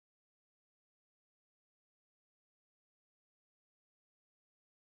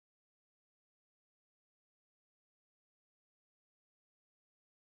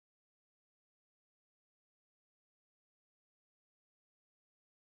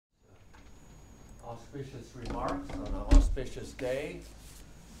auspicious remarks on an auspicious day.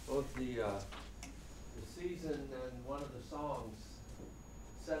 Both the season and one of the songs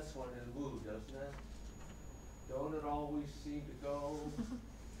sets one in the mood, doesn't it? Don't it always seem to go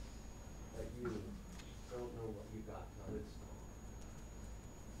that you don't know what you got till it's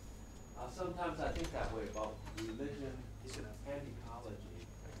gone. Sometimes I think that way about religion and ecology.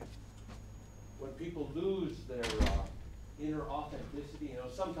 When people lose their inner authenticity,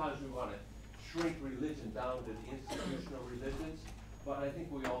 sometimes we want to shrink religion down to the institutional religions, but I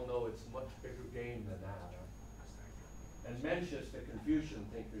think we all know it's a much bigger game than that. And Mencius, the Confucian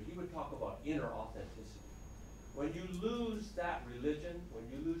thinker, he would talk about inner authenticity. When you lose that religion, when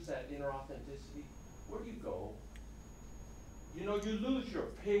you lose that inner authenticity, where do you go? You lose your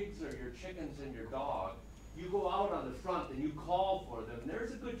pigs or your chickens and your dog. You go out on the front and you call for them, and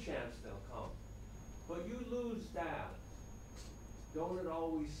there's a good chance they'll come. But you lose that. Don't it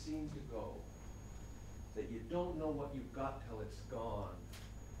always seem to go that you don't know what you've got till it's gone?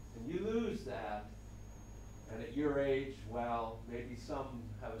 And you lose that, and at your age, well, maybe some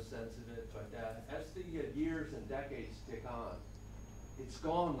have a sense of it, but as the years and decades tick on, it's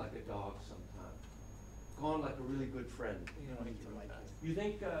gone like a dog sometimes. Gone like a really good friend. You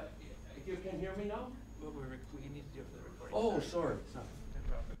think, you can hear me now? Well, we need to do it for the recording. Oh, sorry.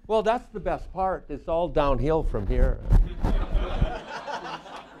 Well, that's the best part. It's all downhill from here.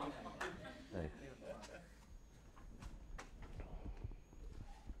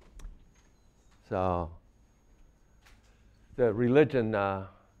 So, the religion,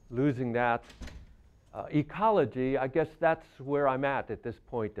 losing that. Ecology, I guess that's where I'm at this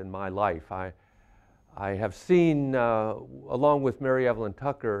point in my life. I have seen, along with Mary Evelyn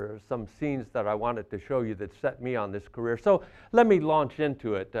Tucker, some scenes that I wanted to show you that set me on this career. So let me launch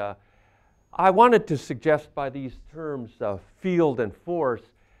into it. I wanted to suggest by these terms, field and force,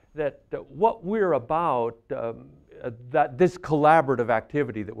 that what we're about, that this collaborative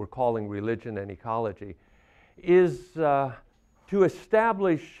activity that we're calling religion and ecology, is to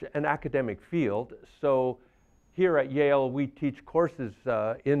establish an academic field. So here at Yale, we teach courses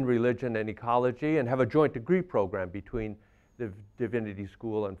in religion and ecology and have a joint degree program between the Divinity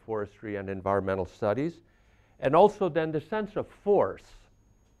School and Forestry and Environmental Studies. And also then the sense of force.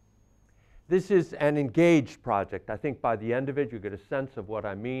 This is an engaged project. I think by the end of it, you get a sense of what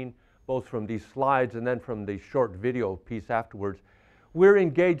I mean, both from these slides and then from the short video piece afterwards. We're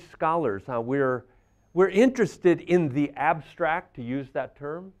engaged scholars. We're interested in the abstract, to use that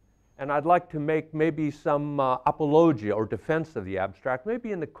term. And I'd like to make maybe some apologia or defense of the abstract,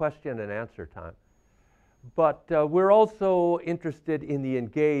 maybe in the question and answer time. But we're also interested in the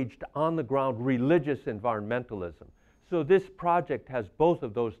engaged, on-the-ground religious environmentalism. So this project has both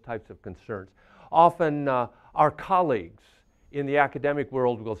of those types of concerns. Often our colleagues in the academic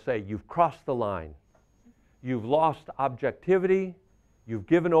world will say, you've crossed the line. You've lost objectivity. You've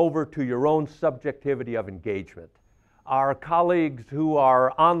given over to your own subjectivity of engagement. Our colleagues who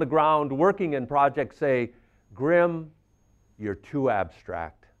are on the ground working in projects say, Grim, you're too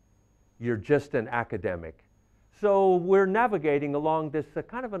abstract. You're just an academic. So we're navigating along this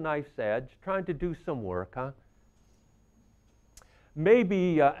kind of a knife's edge, trying to do some work.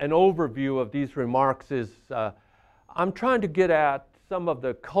 Maybe an overview of these remarks is, I'm trying to get at some of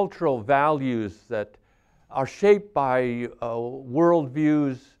the cultural values that are shaped by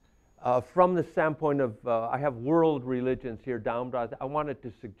worldviews, from the standpoint of, I have world religions here down, but I wanted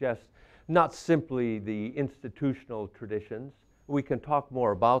to suggest not simply the institutional traditions. We can talk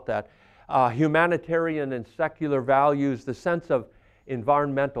more about that. Humanitarian and secular values, the sense of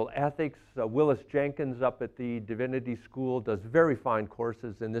environmental ethics. Willis Jenkins up at the Divinity School does very fine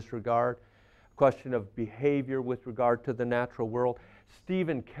courses in this regard. Question of behavior with regard to the natural world.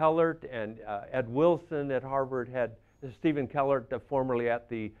 Stephen Kellert and Ed Wilson at Harvard had, Stephen Kellert, formerly at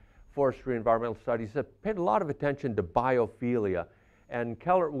the Forestry Environmental Studies, paid a lot of attention to biophilia. And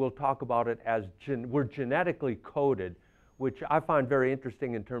Kellert will talk about it as we're genetically coded, which I find very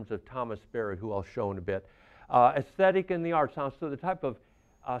interesting in terms of Thomas Berry, who I'll show in a bit. Aesthetic in the arts, so the type of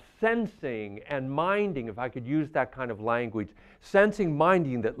sensing and minding, if I could use that kind of language, sensing,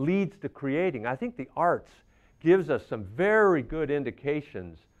 minding that leads to creating. I think the arts gives us some very good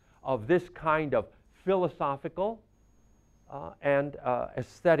indications of this kind of philosophical and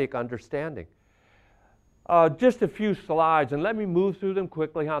aesthetic understanding. Just a few slides, and let me move through them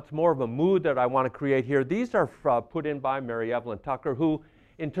quickly. It's more of a mood that I want to create here. These are put in by Mary Evelyn Tucker, who,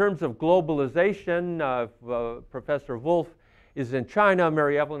 in terms of globalization, Professor Wolf is in China.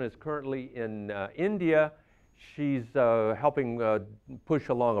 Mary Evelyn is currently in India. She's helping push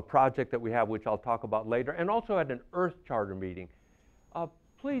along a project that we have, which I'll talk about later, and also at an Earth Charter meeting.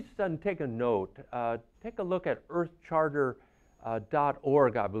 please take a note. Take a look at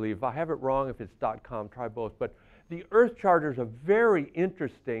earthcharter.org, I believe. If I have it wrong, if it's .com, try both. But the Earth Charter is a very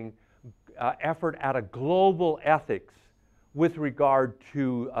interesting effort at a global ethics with regard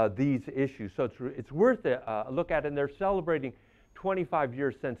to these issues. So it's worth a look at, and they're celebrating 25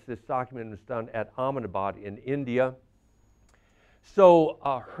 years since this document was done at Ahmedabad in India. So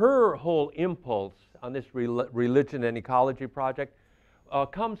her whole impulse on this religion and ecology project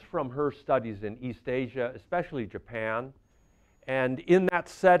comes from her studies in East Asia, especially Japan. And in that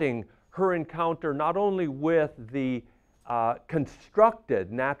setting, her encounter not only with the constructed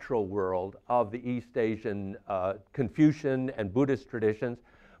natural world of the East Asian Confucian and Buddhist traditions,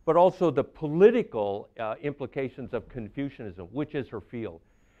 but also the political implications of Confucianism, which is her field.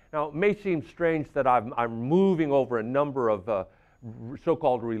 Now, it may seem strange that I'm moving over a number of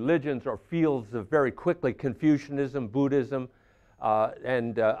so-called religions or fields very quickly, Confucianism, Buddhism,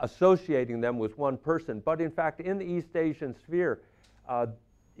 and associating them with one person. But in fact, in the East Asian sphere,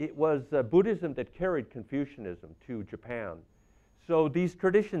 it was Buddhism that carried Confucianism to Japan. So these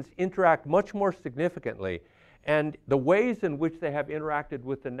traditions interact much more significantly. And the ways in which they have interacted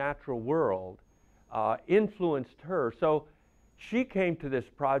with the natural world influenced her. So she came to this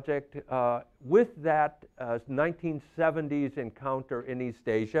project with that 1970s encounter in East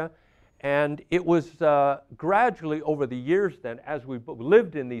Asia. And it was gradually over the years then, as we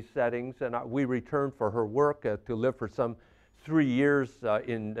lived in these settings, and we returned for her work to live for some 3 years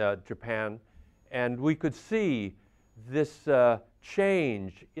in Japan, and we could see this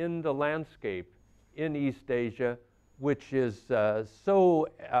change in the landscape in East Asia, which is so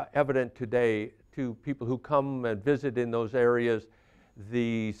evident today to people who come and visit in those areas.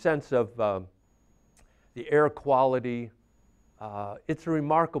 The sense of the air quality, it's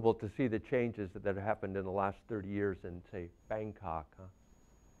remarkable to see the changes that have happened in the last 30 years in, say, Bangkok.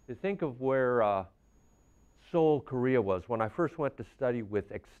 To think of where Seoul, Korea was. When I first went to study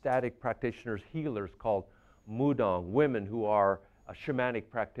with ecstatic practitioners, healers called Mudong, women who are shamanic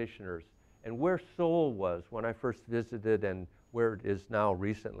practitioners, and where Seoul was when I first visited and where it is now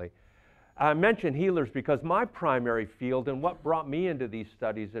recently. I mention healers because my primary field and what brought me into these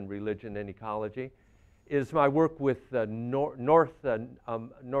studies in religion and ecology is my work with North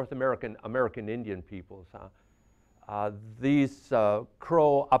American Indian peoples. These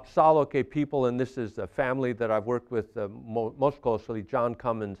Crow Apsaloke people, and this is a family that I've worked with most closely. John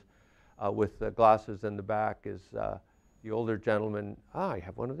Cummins with the glasses in the back is the older gentleman. I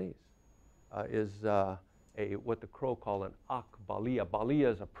have one of these. Is what the Crow call an Ak Balia. Balia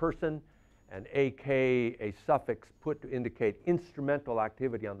is a person, and AK, a suffix put to indicate instrumental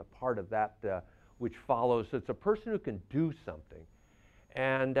activity on the part of that which follows. So it's a person who can do something.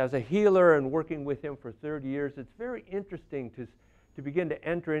 And as a healer and working with him for 30 years, it's very interesting to begin to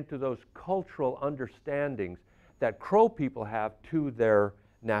enter into those cultural understandings that Crow people have to their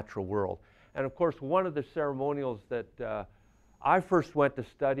natural world. And of course, one of the ceremonials that I first went to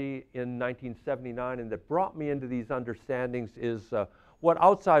study in 1979 and that brought me into these understandings is what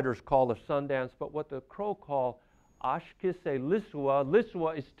outsiders call a Sundance, but what the Crow call Ashkise Lisua.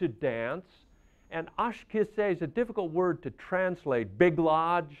 Lisua is to dance. And Ashkise is a difficult word to translate, big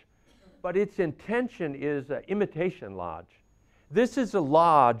lodge, but its intention is imitation lodge. This is a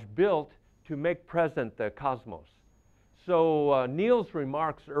lodge built to make present the cosmos. So Neil's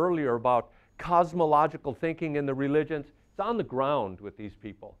remarks earlier about cosmological thinking in the religions, it's on the ground with these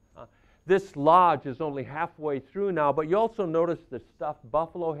people. This lodge is only halfway through now, but you also notice the stuffed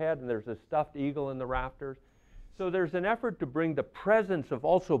buffalo head and there's a stuffed eagle in the rafters. So there's an effort to bring the presence of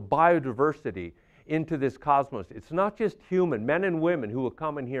also biodiversity into this cosmos. It's not just human, men and women who will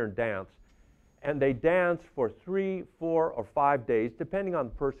come in here and dance. And they dance for 3, 4, or 5 days, depending on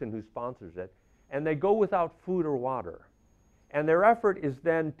the person who sponsors it. And they go without food or water. And their effort is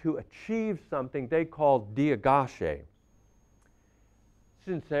then to achieve something they call diagashe.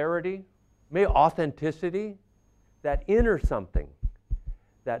 Sincerity, maybe authenticity, that inner something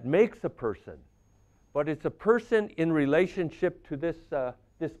that makes a person. But it's a person in relationship to this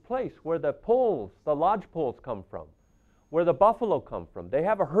place where the poles, the lodge poles come from, where the buffalo come from. They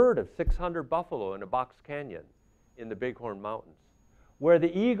have a herd of 600 buffalo in a box canyon in the Bighorn Mountains. Where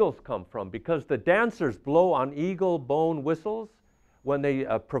the eagles come from, because the dancers blow on eagle bone whistles when they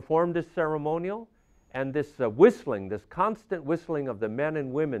perform this ceremonial, and this whistling, this constant whistling of the men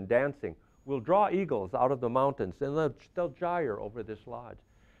and women dancing will draw eagles out of the mountains, and they'll gyre over this lodge.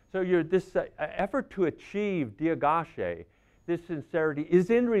 So this effort to achieve diagashe, this sincerity, is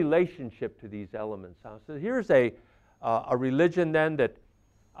in relationship to these elements. So here's a religion then that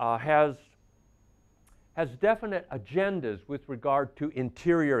has has definite agendas with regard to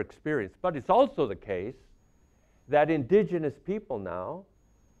interior experience. But it's also the case that indigenous people now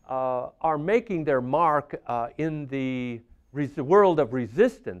are making their mark in the world of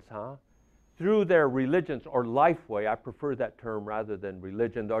resistance, through their religions or lifeway. I prefer that term rather than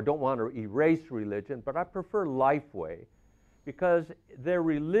religion, though I don't want to erase religion, but I prefer lifeway because their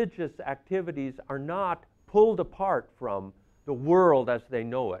religious activities are not pulled apart from the world as they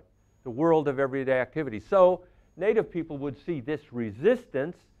know it, the world of everyday activity. So Native people would see this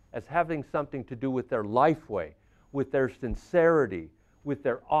resistance as having something to do with their lifeway, with their sincerity, with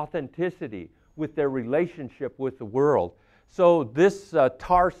their authenticity, with their relationship with the world. So this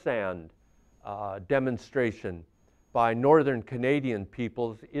tar sand demonstration by Northern Canadian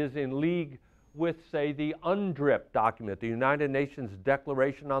peoples is in league with, say, the UNDRIP document, the United Nations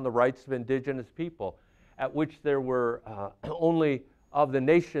Declaration on the Rights of Indigenous People, at which there were only, of the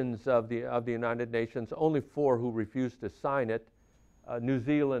nations of the United Nations, only 4 who refused to sign it: New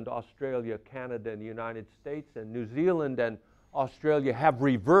Zealand, Australia, Canada, and the United States. And New Zealand and Australia have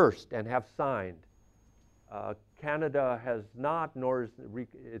reversed and have signed. Canada has not, nor is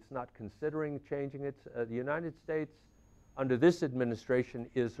it's not considering changing it. The United States, under this administration,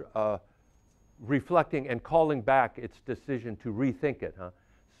 is reflecting and calling back its decision to rethink it.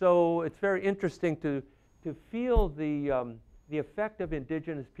 So it's very interesting to feel the effect of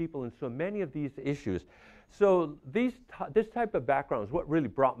indigenous people in so many of these issues. So this type of background is what really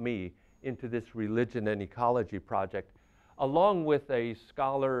brought me into this religion and ecology project, along with a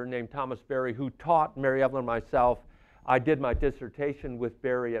scholar named Thomas Berry who taught Mary Evelyn and myself. I did my dissertation with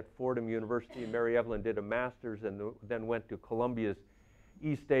Berry at Fordham University, and Mary Evelyn did a master's and then went to Columbia's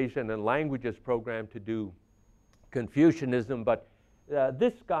East Asian and Languages program to do Confucianism. But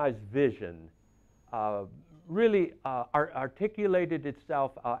this guy's vision really articulated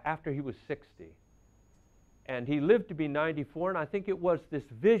itself after he was 60. And he lived to be 94, and I think it was this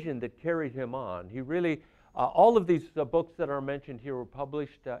vision that carried him on. He really, all of these books that are mentioned here were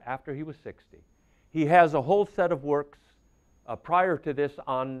published after he was 60. He has a whole set of works prior to this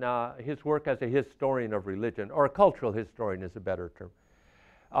on his work as a historian of religion, or a cultural historian is a better term.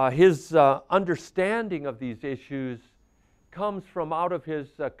 His understanding of these issues comes from out of his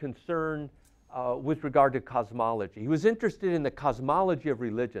concern with regard to cosmology. He was interested in the cosmology of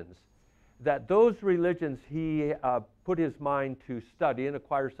religions, that those religions he put his mind to study and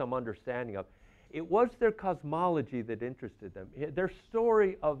acquire some understanding of. It was their cosmology that interested them, their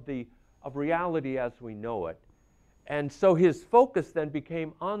story of reality as we know it. And so his focus then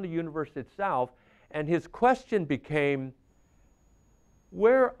became on the universe itself, and his question became,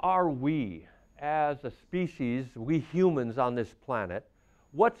 where are we as a species, we humans on this planet?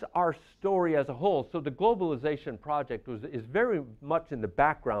 What's our story as a whole? So the globalization project is very much in the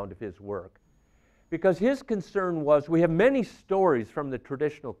background of his work, because his concern was we have many stories from the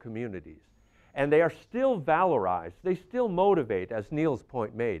traditional communities, and they are still valorized. They still motivate, as Neil's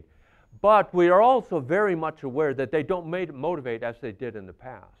point made. But we are also very much aware that they don't motivate as they did in the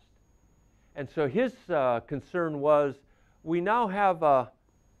past. And so his concern was we now have a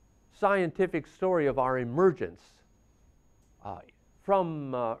scientific story of our emergence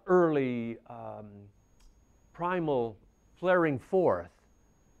from early primal flaring forth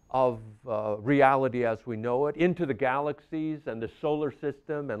of reality as we know it into the galaxies and the solar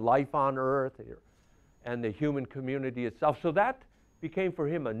system and life on Earth and the human community itself. So that became for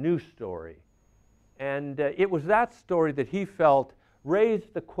him a new story. And it was that story that he felt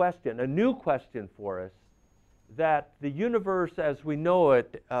raised the question, a new question for us, that the universe as we know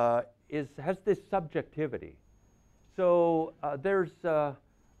it has this subjectivity. So there's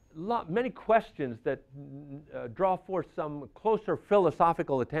many questions that draw forth some closer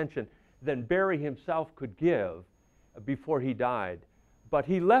philosophical attention than Berry himself could give before he died. But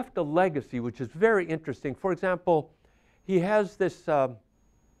he left a legacy which is very interesting. For example, he has this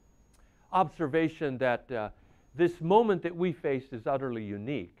observation that this moment that we face is utterly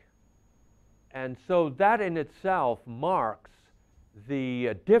unique. And so that in itself marks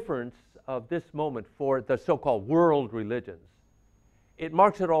the difference of this moment for the so-called world religions. It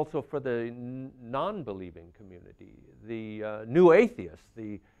marks it also for the non-believing community, the new atheists,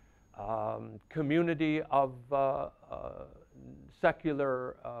 the community of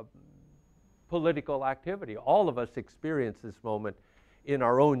secular political activity. All of us experience this moment in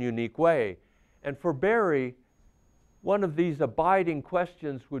our own unique way. And for Berry, one of these abiding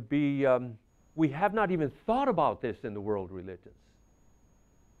questions would be, we have not even thought about this in the world religions.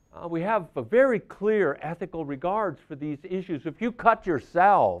 We have a very clear ethical regards for these issues. If you cut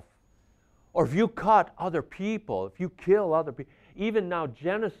yourself, or if you cut other people, if you kill other people, even now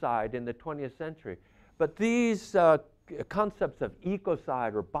genocide in the 20th century. But these concepts of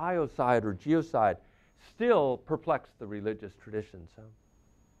ecocide or biocide or geocide still perplex the religious traditions.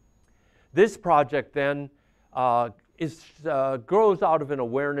 This project then grows out of an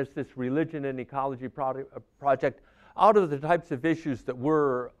awareness, this religion and ecology project, out of the types of issues that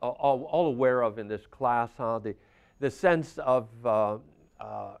we're all aware of in this class, the sense of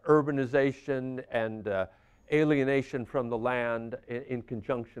urbanization and alienation from the land in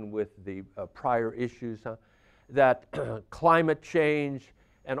conjunction with the prior issues, that climate change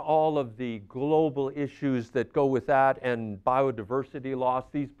and all of the global issues that go with that, and biodiversity loss,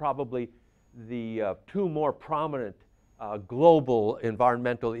 these probably the two more prominent global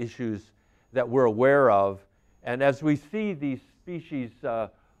environmental issues that we're aware of. And as we see these species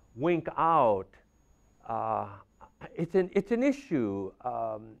wink out, it's an issue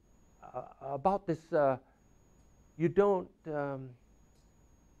about this. You don't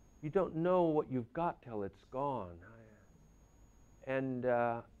know what you've got till it's gone, and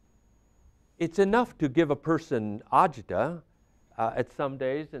it's enough to give a person agita at some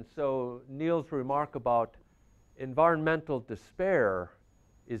days. And so Neil's remark about environmental despair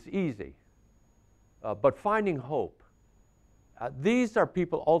is easy, but finding hope. These are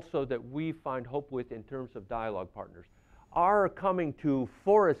people also that we find hope with in terms of dialogue partners. Our coming to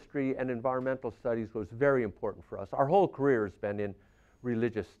forestry and environmental studies was very important for us. Our whole career has been in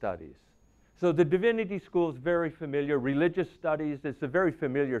religious studies. So the Divinity School is very familiar. Religious studies is a very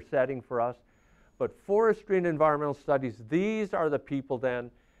familiar setting for us. But forestry and environmental studies, these are the people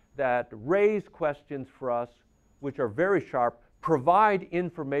then that raise questions for us, which are very sharp, provide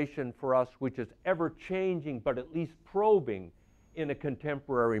information for us, which is ever changing, but at least probing in a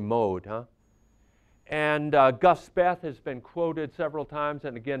contemporary mode. And Gus Speth has been quoted several times,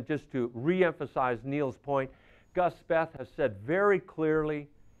 and again, just to re-emphasize Neil's point, Gus Speth has said very clearly,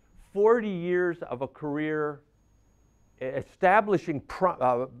 40 years of a career establishing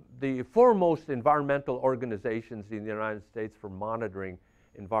the foremost environmental organizations in the United States for monitoring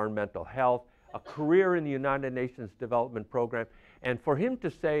environmental health, a career in the United Nations Development Program, and for him to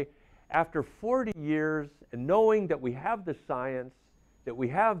say, after 40 years, and knowing that we have the science, that we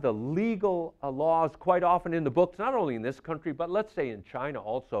have the legal laws quite often in the books, not only in this country, but let's say in China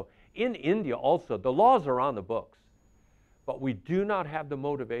also, in India also, the laws are on the books. But we do not have the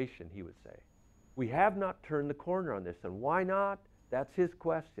motivation, he would say. We have not turned the corner on this, and why not? That's his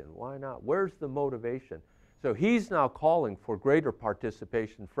question. Why not? Where's the motivation? So he's now calling for greater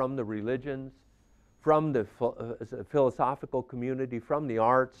participation from the religions, from the philosophical community, from the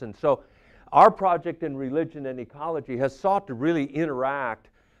arts. And so our project in religion and ecology has sought to really interact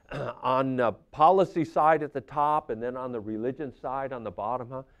on the policy side at the top and then on the religion side on the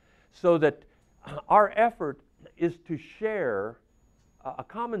bottom, so that our effort is to share a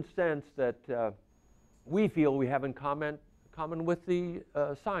common sense that we feel we have in common with the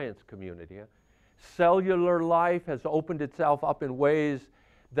science community. Cellular life has opened itself up in ways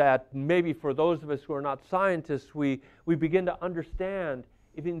that maybe for those of us who are not scientists, we begin to understand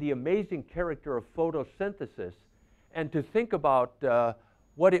even the amazing character of photosynthesis, and to think about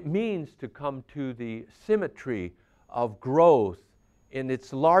what it means to come to the symmetry of growth in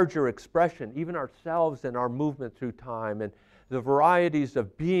its larger expression, even ourselves and our movement through time, and the varieties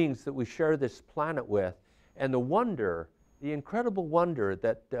of beings that we share this planet with, and the wonder, the incredible wonder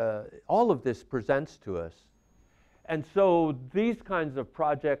that all of this presents to us. And so these kinds of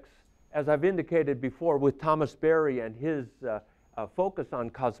projects, as I've indicated before with Thomas Berry and his focus on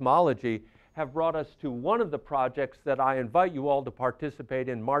cosmology, have brought us to one of the projects that I invite you all to participate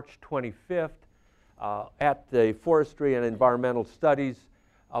in March 25th at the Forestry and Environmental Studies.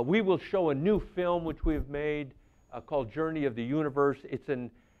 We will show a new film which we've made called Journey of the Universe. It's an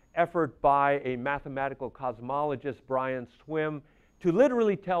effort by a mathematical cosmologist, Brian Swim, to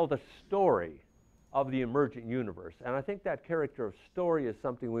literally tell the story of the emergent universe. And I think that character of story is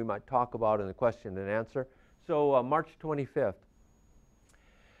something we might talk about in the question and answer. So March 25th.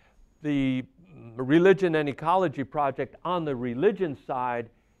 The Religion and Ecology project on the religion side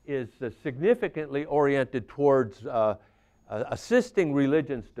is significantly oriented towards assisting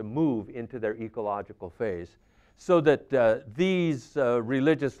religions to move into their ecological phase, so that these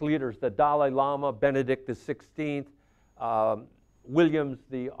religious leaders, the Dalai Lama, Benedict XVI, Williams,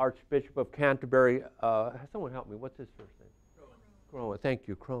 the Archbishop of Canterbury, someone help me, what's his first name? Cronin. Thank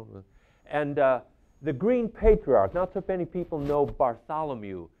you, Cronin. And the Green Patriarch, not so many people know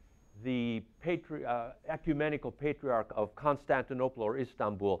Bartholomew, the ecumenical patriarch of Constantinople or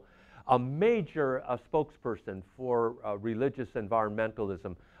Istanbul, a major spokesperson for religious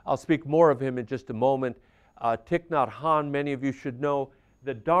environmentalism. I'll speak more of him in just a moment. Thich Nhat Hanh, many of you should know,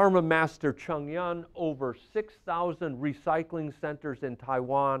 the Dharma master Cheng Yun, over 6,000 recycling centers in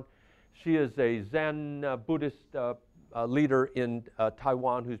Taiwan. She is a Zen Buddhist leader in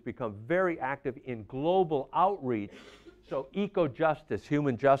Taiwan who's become very active in global outreach, so eco-justice,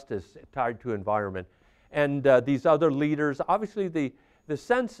 human justice tied to environment. And these other leaders, obviously the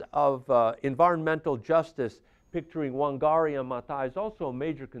sense of environmental justice, picturing Wangari and Maathai, is also a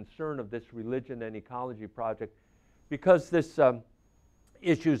major concern of this Religion and Ecology project, because this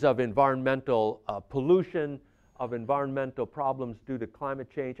issues of environmental pollution, of environmental problems due to climate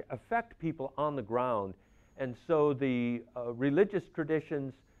change affect people on the ground. And so the religious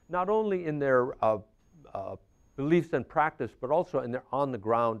traditions, not only in their beliefs and practice, but also in their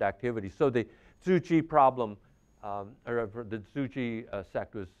on-the-ground activities. So the Tzu problem, or the Tzu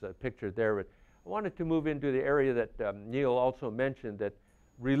sect was pictured there. But I wanted to move into the area that Neil also mentioned, that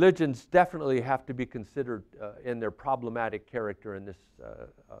religions definitely have to be considered in their problematic character in this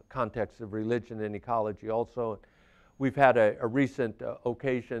context of religion and ecology also. We've had a recent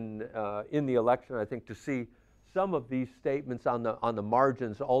occasion in the election, I think, to see some of these statements on the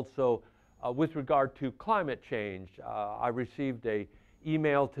margins also with regard to climate change. I received an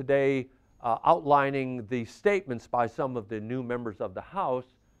email today outlining the statements by some of the new members of the House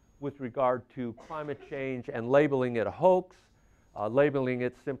with regard to climate change and labeling it a hoax, labeling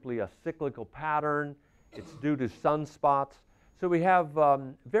it simply a cyclical pattern. It's due to sunspots. So we have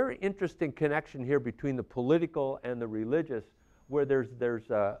very interesting connection here between the political and the religious, where there's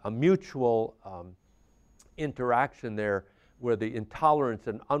a mutual interaction there, where the intolerance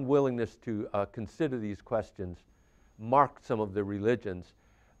and unwillingness to consider these questions mark some of the religions.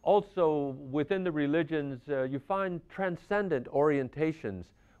 Also, within the religions, you find transcendent orientations,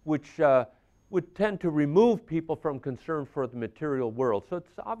 which would tend to remove people from concern for the material world. So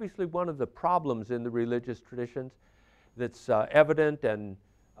it's obviously one of the problems in the religious traditions that's evident, and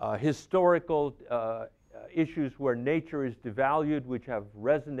historical issues where nature is devalued, which have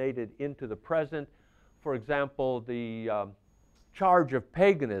resonated into the present. For example, the charge of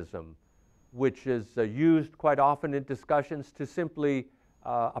paganism, which is used quite often in discussions to simply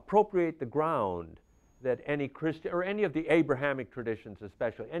appropriate the ground that any Christian, or any of the Abrahamic traditions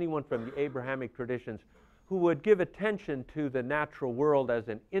especially, anyone from the Abrahamic traditions who would give attention to the natural world as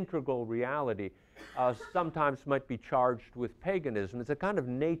an integral reality, sometimes might be charged with paganism. It's a kind of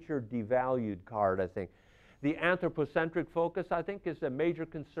nature devalued card, I think. The anthropocentric focus, I think, is a major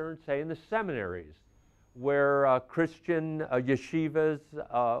concern, say, in the seminaries, where Christian yeshivas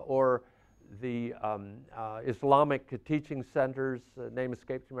or the Islamic teaching centers, name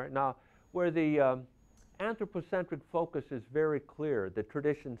escapes me right now, where the anthropocentric focus is very clear. The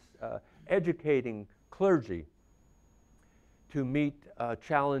traditions educating clergy to meet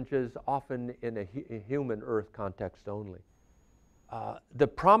challenges often in a human earth context only. The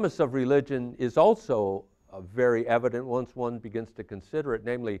promise of religion is also very evident once one begins to consider it,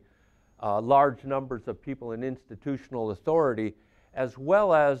 namely large numbers of people in institutional authority, as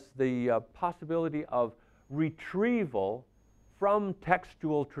well as the possibility of retrieval from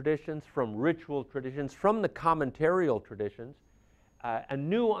textual traditions, from ritual traditions, from the commentarial traditions, a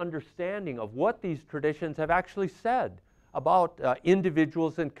new understanding of what these traditions have actually said about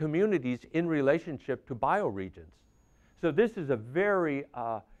individuals and communities in relationship to bioregions. So this is a very,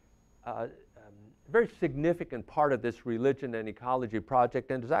 very significant part of this religion and ecology project,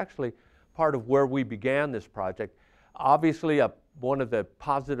 and is actually part of where we began this project. Obviously, one of the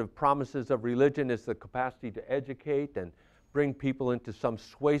positive promises of religion is the capacity to educate and bring people into some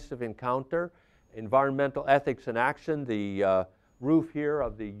suasive encounter. Environmental ethics in action, the roof here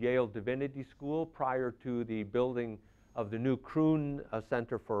of the Yale Divinity School prior to the building of the new Kroon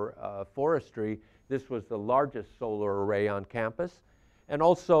Center for Forestry. This was the largest solar array on campus. And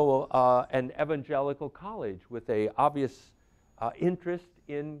also an evangelical college with an obvious interest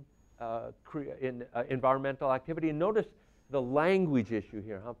in environmental activity. And notice the language issue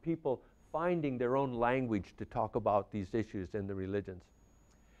here, how people finding their own language to talk about these issues in the religions.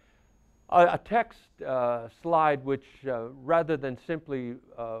 A text slide which, rather than simply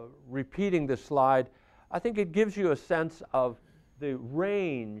repeating the slide, I think it gives you a sense of the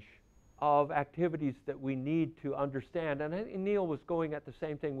range of activities that we need to understand. And I think Neil was going at the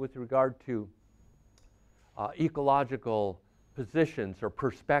same thing with regard to ecological positions or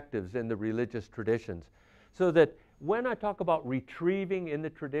perspectives in the religious traditions. So that when I talk about retrieving in the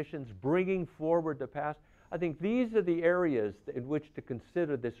traditions, bringing forward the past, I think these are the areas in which to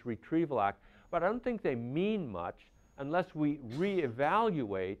consider this retrieval act. But I don't think they mean much unless we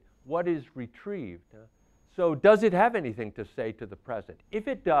reevaluate what is retrieved. So does it have anything to say to the present? If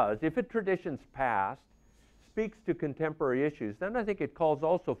it does, if a tradition's past speaks to contemporary issues, then I think it calls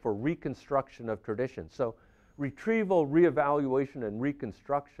also for reconstruction of tradition. So retrieval, reevaluation, and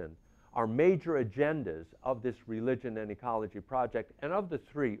reconstruction are major agendas of this religion and ecology project. And of the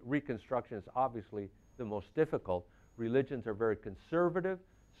three, reconstruction is obviously the most difficult. Religions are very conservative,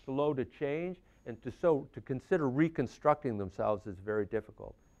 slow to change, and to consider reconstructing themselves is very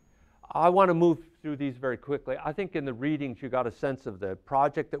difficult. I want to move through these very quickly. I think in the readings you got a sense of the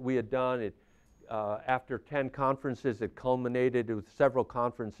project that we had done. After 10 conferences, it culminated with several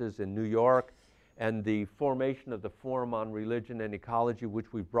conferences in New York and the formation of the Forum on Religion and Ecology,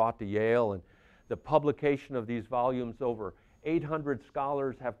 which we brought to Yale, and the publication of these volumes. Over 800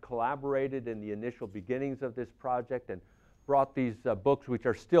 scholars have collaborated in the initial beginnings of this project and brought these books, which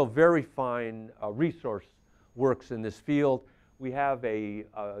are still very fine resource works in this field. We have a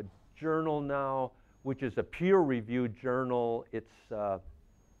journal now, which is a peer-reviewed journal. It's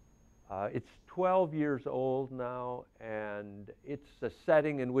 12 years old now, and it's a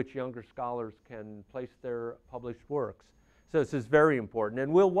setting in which younger scholars can place their published works. So this is very important.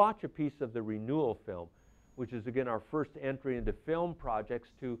 And we'll watch a piece of the renewal film, which is, again, our first entry into film projects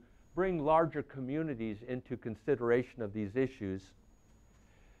to bring larger communities into consideration of these issues.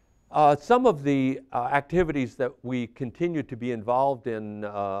 Some of the activities that we continue to be involved in,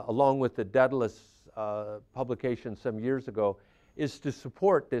 along with the Daedalus publication some years ago, is to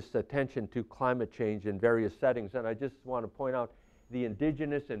support this attention to climate change in various settings. And I just want to point out the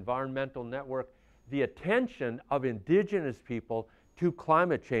Indigenous Environmental Network. The attention of indigenous people to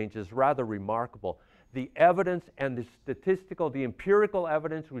climate change is rather remarkable. The evidence and the statistical, the empirical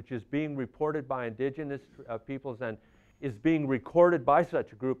evidence, which is being reported by indigenous peoples and is being recorded by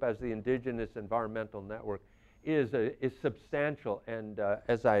such a group as the Indigenous Environmental Network, is substantial and,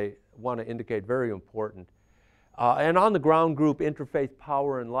 as I want to indicate, very important. And on the ground group, Interfaith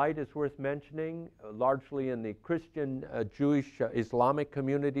Power and Light is worth mentioning, largely in the Christian, Jewish, Islamic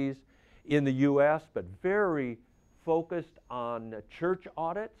communities in the US, but very focused on church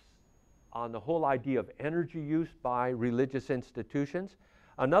audits, on the whole idea of energy use by religious institutions.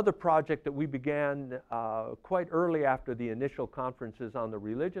 Another project that we began quite early after the initial conferences on the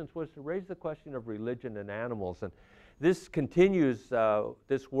religions was to raise the question of religion and animals. And this continues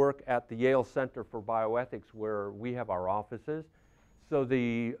this work at the Yale Center for Bioethics, where we have our offices. So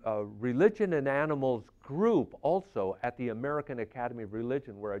the Religion and Animals group also at the American Academy of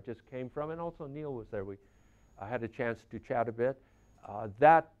Religion, where I just came from, and also Neil was there. We had a chance to chat a bit.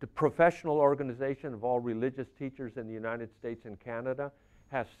 That professional organization of all religious teachers in the United States and Canada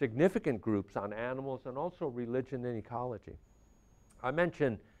has significant groups on animals and also religion and ecology. I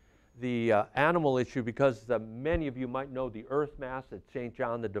mentioned the animal issue because many of you might know the Earth Mass at St.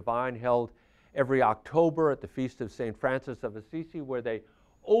 John the Divine, held every October at the Feast of St. Francis of Assisi, where they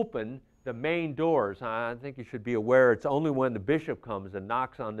open the main doors. I think you should be aware it's only when the bishop comes and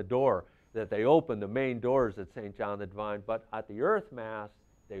knocks on the door that they open the main doors at St. John the Divine. But at the Earth Mass,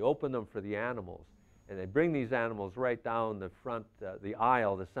 they open them for the animals. And they bring these animals right down the front, the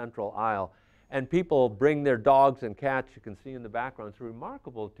aisle, the central aisle. And people bring their dogs and cats. You can see in the background. It's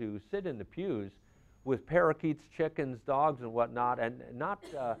remarkable to sit in the pews with parakeets, chickens, dogs, and whatnot, and not,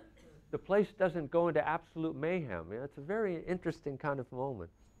 the place doesn't go into absolute mayhem. You know, it's a very interesting kind of moment.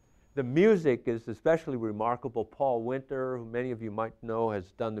 The music is especially remarkable. Paul Winter, who many of you might know,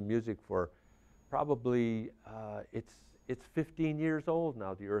 has done the music for probably, it's 15 years old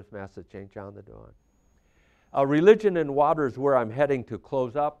now, the Earth Mass at St. John the Divine. Religion and Water is where I'm heading to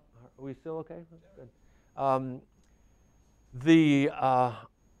close up. Are we still okay? Good. The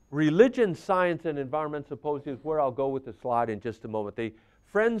Religion, Science, and Environment Symposium is where I'll go with the slide in just a moment. The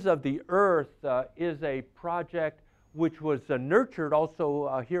Friends of the Earth is a project which was nurtured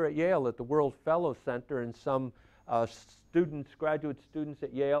also here at Yale at the World Fellow Center, and some students, graduate students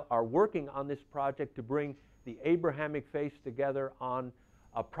at Yale are working on this project to bring the Abrahamic faiths together on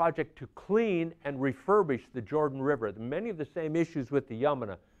a project to clean and refurbish the Jordan River. Many of the same issues with the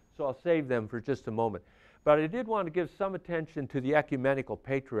Yamuna, so I'll save them for just a moment. But I did want to give some attention to the Ecumenical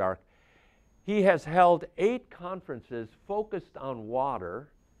Patriarch. He has held 8 conferences focused on water,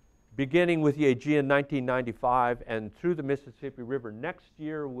 beginning with the Aegean in 1995 and through the Mississippi River. Next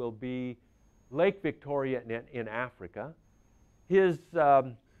year will be Lake Victoria in Africa. His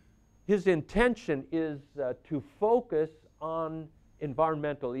intention is to focus on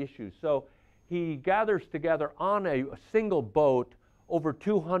environmental issues. So he gathers together on a single boat over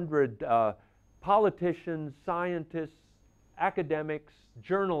 200 politicians, scientists, academics,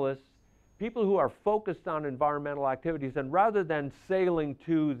 journalists, people who are focused on environmental activities, and rather than sailing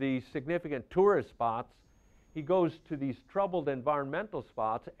to the significant tourist spots, he goes to these troubled environmental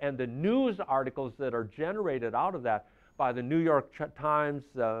spots, and the news articles that are generated out of that by the New York Times,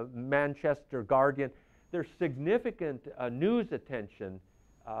 Manchester Guardian, there's significant news attention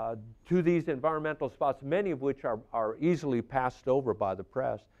to these environmental spots, many of which are easily passed over by the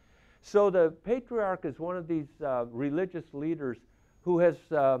press. So the patriarch is one of these religious leaders who has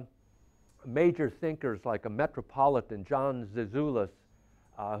major thinkers like a metropolitan, John Zizioulas,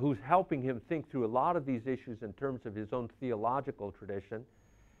 who's helping him think through a lot of these issues in terms of his own theological tradition.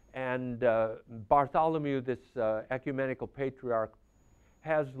 And Bartholomew, this ecumenical patriarch,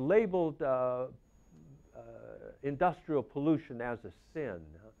 has labeled industrial pollution as a sin.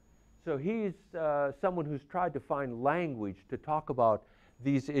 So he's someone who's tried to find language to talk about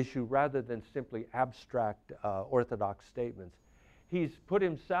these issues rather than simply abstract orthodox statements. He's put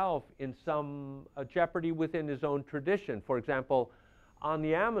himself in some jeopardy within his own tradition. For example, on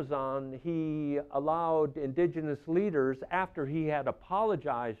the Amazon, he allowed indigenous leaders, after he had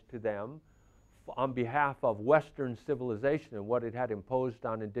apologized to them on behalf of Western civilization and what it had imposed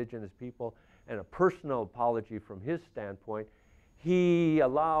on indigenous people, and a personal apology from his standpoint, he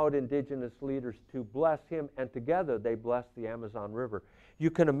allowed indigenous leaders to bless him, and together they blessed the Amazon River.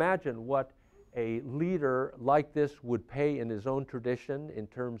 You can imagine what a leader like this would pay in his own tradition in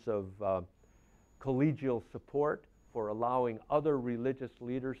terms of collegial support for allowing other religious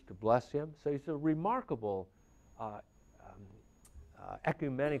leaders to bless him. So he's a remarkable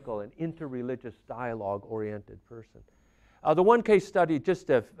ecumenical and interreligious dialogue-oriented person. The one case study, just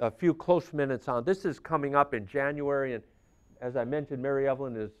a few close minutes on, this is coming up in January, and as I mentioned, Mary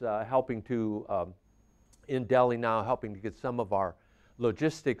Evelyn is helping to, in Delhi now, helping to get some of our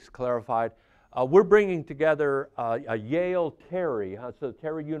logistics clarified. We're bringing together a Yale Terry, so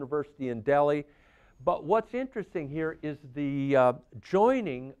Terry University in Delhi. But what's interesting here is the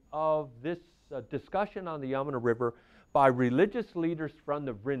joining of this discussion on the Yamuna River by religious leaders from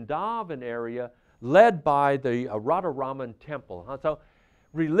the Vrindavan area, led by the Radharaman temple. So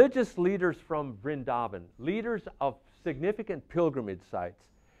religious leaders from Vrindavan, leaders of significant pilgrimage sites.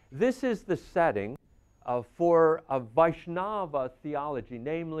 This is the setting for a Vaishnava theology,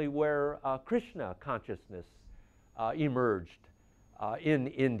 namely where Krishna consciousness emerged in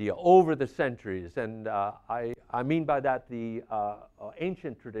India over the centuries. And I mean by that the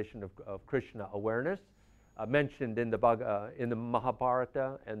ancient tradition of Krishna awareness mentioned in the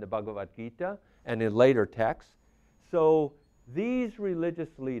Mahabharata and the Bhagavad Gita and in later texts. So these religious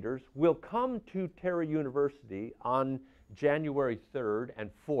leaders will come to Terry University on January 3rd and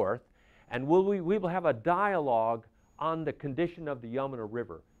 4th, and we will have a dialogue on the condition of the Yamuna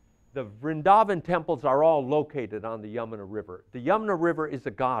River. The Vrindavan temples are all located on the Yamuna River. The Yamuna River is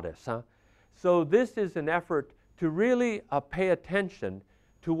a goddess. So this is an effort to really pay attention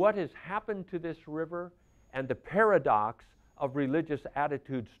to what has happened to this river and the paradox of religious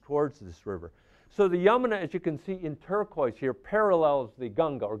attitudes towards this river. So the Yamuna, as you can see in turquoise here, parallels the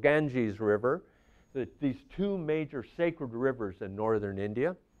Ganga or Ganges River, these two major sacred rivers in northern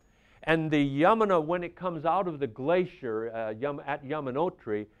India. And the Yamuna, when it comes out of the glacier at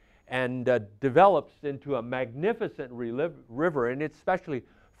Yamunotri and develops into a magnificent river, and it's especially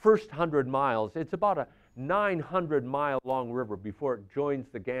first 100 miles, it's about a 900-mile long river before it joins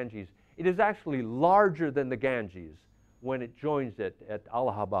the Ganges. It is actually larger than the Ganges when it joins it at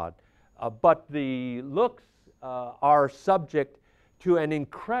Allahabad. But the looks are subject to an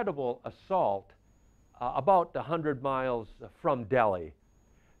incredible assault about 100 miles from Delhi.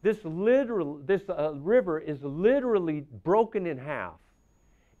 This river is literally broken in half,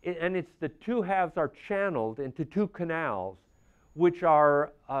 and the two halves are channeled into two canals, which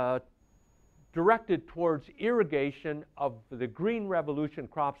are directed towards irrigation of the Green Revolution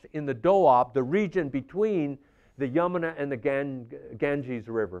crops in the Doab, the region between the Yamuna and the Ganges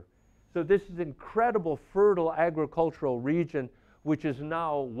River. So this is an incredible fertile agricultural region which is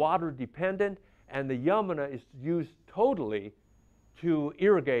now water dependent, and the Yamuna is used totally to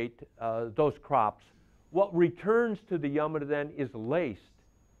irrigate those crops. What returns to the Yamuna then is laced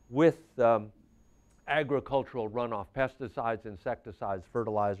with agricultural runoff, pesticides, insecticides,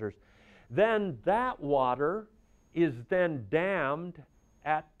 fertilizers. Then that water is then dammed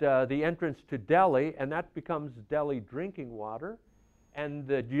at the entrance to Delhi, and that becomes Delhi drinking water. And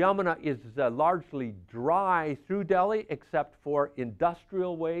the Yamuna is largely dry through Delhi except for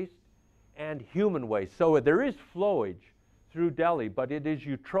industrial waste and human waste. So there is flowage through Delhi, but it is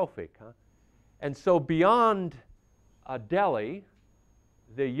eutrophic. And so beyond Delhi,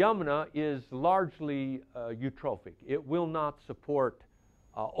 the Yamuna is largely eutrophic. It will not support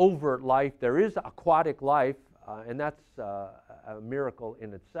overt life. There is aquatic life, and that's a miracle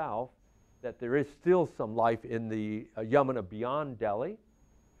in itself. that there is still some life in the Yamuna beyond Delhi.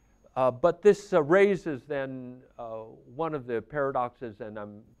 But this raises then one of the paradoxes, and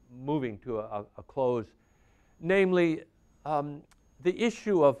I'm moving to a close, namely the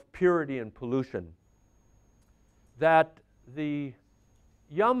issue of purity and pollution. That the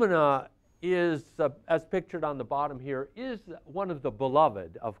Yamuna is, as pictured on the bottom here, is one of the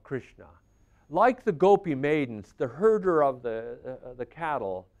beloved of Krishna. Like the Gopi maidens, the herder of the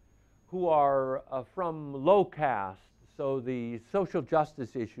cattle, who are from low caste, so the social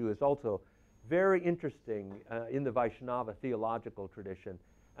justice issue is also very interesting in the Vaishnava theological tradition.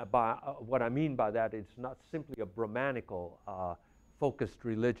 What I mean by that, it's not simply a Brahmanical focused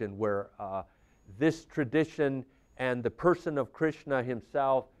religion where this tradition and the person of Krishna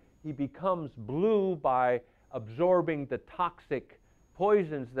himself, he becomes blue by absorbing the toxic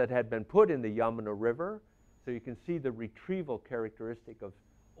poisons that had been put in the Yamuna River. So you can see the retrieval characteristic of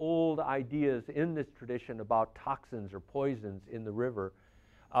old ideas in this tradition about toxins or poisons in the river.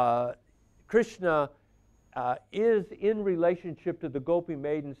 Krishna is in relationship to the Gopi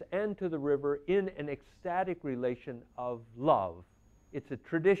maidens and to the river in an ecstatic relation of love. It's a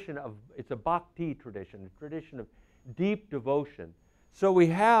tradition of, it's a bhakti tradition, a tradition of deep devotion. So we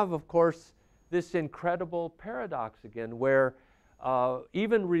have, of course, this incredible paradox again where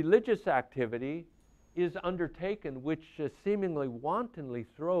even religious activity is undertaken which seemingly wantonly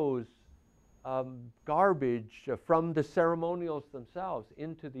throws garbage from the ceremonials themselves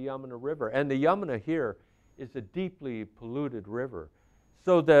into the Yamuna River. And the Yamuna here is a deeply polluted river.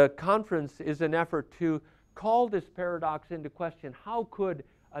 So the conference is an effort to call this paradox into question. How could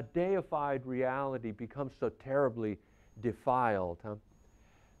a deified reality become so terribly defiled?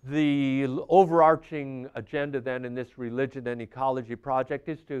 The overarching agenda then in this religion and ecology project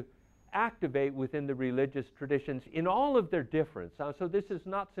is to activate within the religious traditions in all of their difference. So this is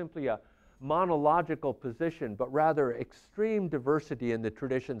not simply a monological position, but rather extreme diversity in the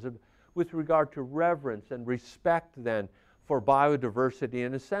traditions with regard to reverence and respect then for biodiversity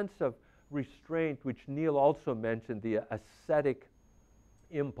and a sense of restraint, which Neil also mentioned, the ascetic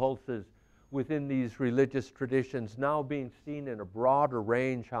impulses within these religious traditions now being seen in a broader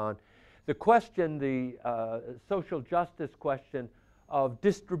range on the question, the social justice question of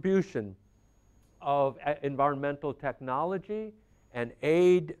distribution of environmental technology and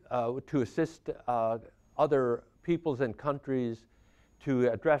aid to assist other peoples and countries to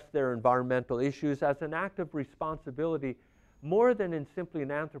address their environmental issues as an act of responsibility more than in simply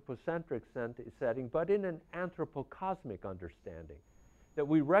an anthropocentric setting, but in an anthropocosmic understanding. That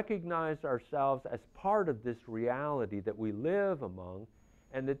we recognize ourselves as part of this reality that we live among,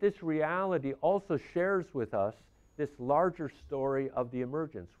 and that this reality also shares with us this larger story of the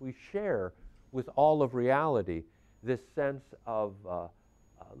emergence. We share with all of reality this sense of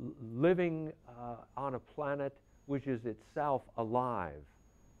living on a planet which is itself alive.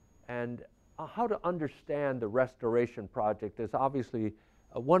 And how to understand the restoration project is obviously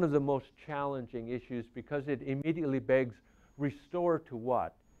one of the most challenging issues because it immediately begs, restore to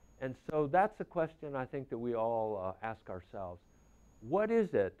what? And so that's a question I think that we all ask ourselves. What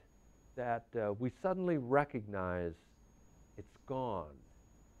is it that we suddenly recognize it's gone?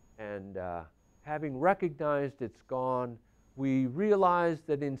 And having recognized it's gone, we realize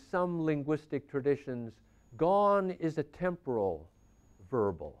that in some linguistic traditions, gone is a temporal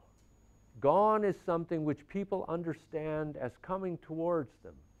verbal. Gone is something which people understand as coming towards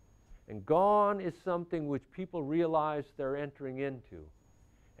them. And gone is something which people realize they're entering into.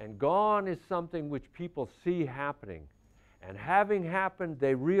 And gone is something which people see happening. And having happened,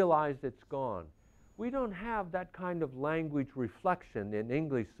 they realize it's gone. We don't have that kind of language reflection in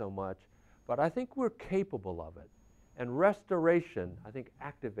English so much, but I think we're capable of it. And restoration, I think,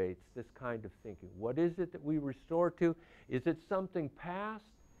 activates this kind of thinking. What is it that we restore to? Is it something past?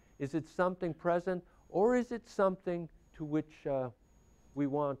 Is it something present? Or is it something to which we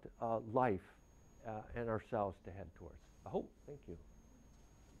want life and ourselves to head towards? I hope. Thank you.